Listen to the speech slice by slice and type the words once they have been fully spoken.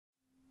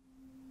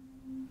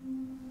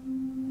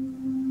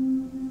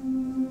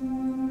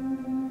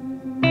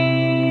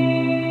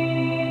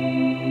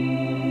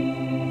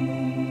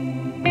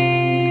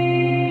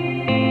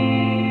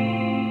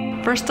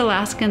First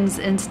Alaskans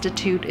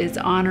Institute is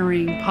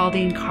honoring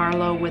Poldine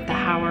Carlo with the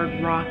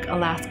Howard Rock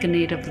Alaska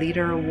Native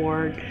Leader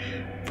Award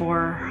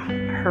for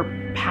her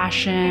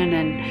passion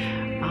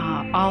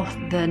and all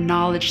the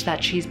knowledge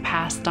that she's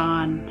passed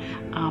on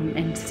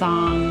in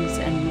songs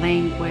and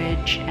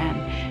language,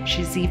 and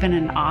she's even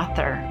an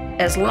author.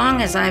 As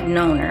long as I've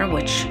known her,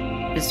 which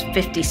is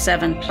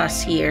 57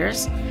 plus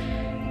years,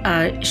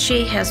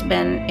 she has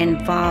been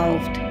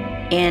involved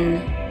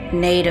in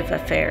Native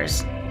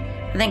affairs,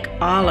 I think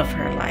all of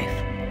her life.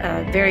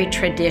 A very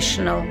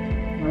traditional,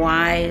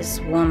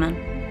 wise woman,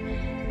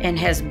 and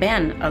has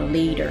been a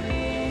leader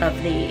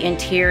of the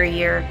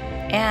interior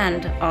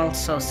and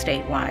also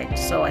statewide.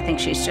 So I think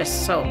she's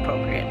just so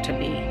appropriate to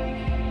be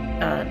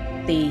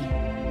the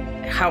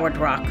Howard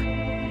Rock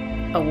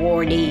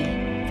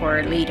Awardee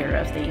for Leader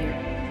of the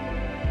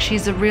Year.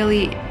 She's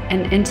really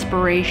an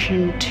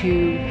inspiration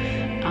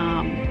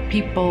to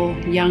people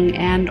young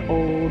and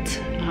old.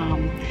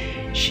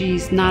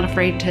 She's not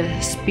afraid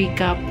to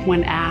speak up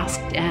when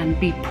asked and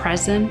be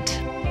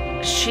present.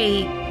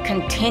 She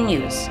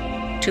continues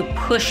to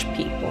push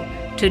people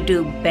to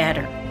do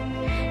better,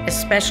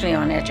 especially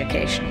on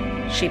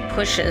education. She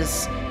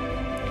pushes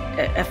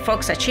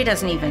folks that she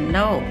doesn't even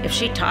know. If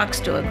she talks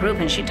to a group,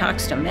 and she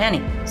talks to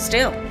many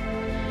still,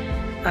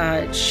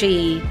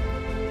 she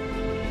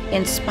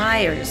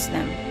inspires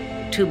them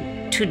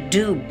to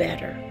do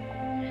better,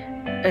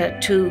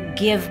 to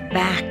give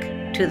back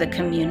to the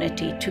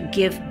community, to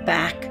give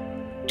back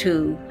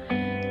to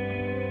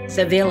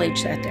the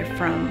village that they're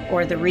from,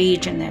 or the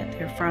region that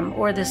they're from,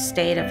 or the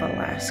state of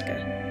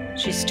Alaska.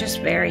 She's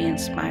just very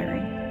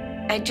inspiring.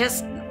 I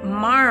just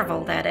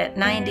marvel that at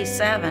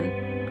 97,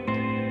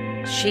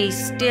 she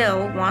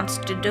still wants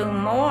to do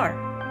more,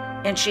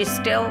 and she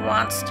still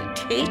wants to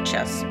teach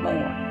us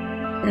more.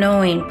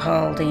 Knowing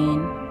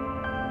Poldine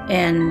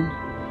and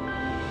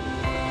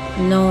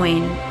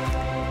knowing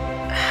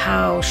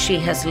how she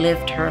has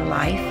lived her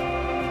life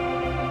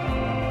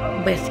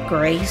with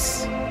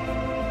grace,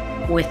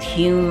 with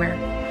humor,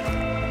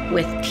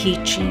 with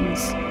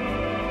teachings.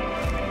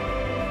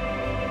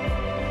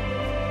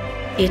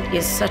 It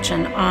is such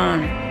an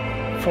honor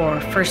for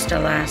First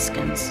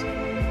Alaskans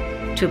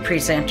to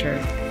present her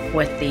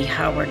with the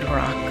Howard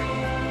Rock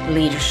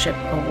Leadership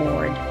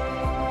Award.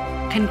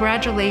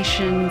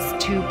 Congratulations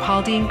to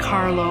Poldine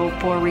Carlo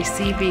for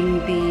receiving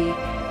the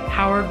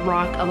Howard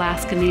Rock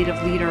Alaska Native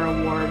Leader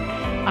Award.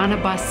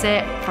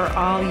 Anabase for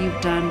all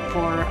you've done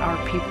for our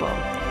people.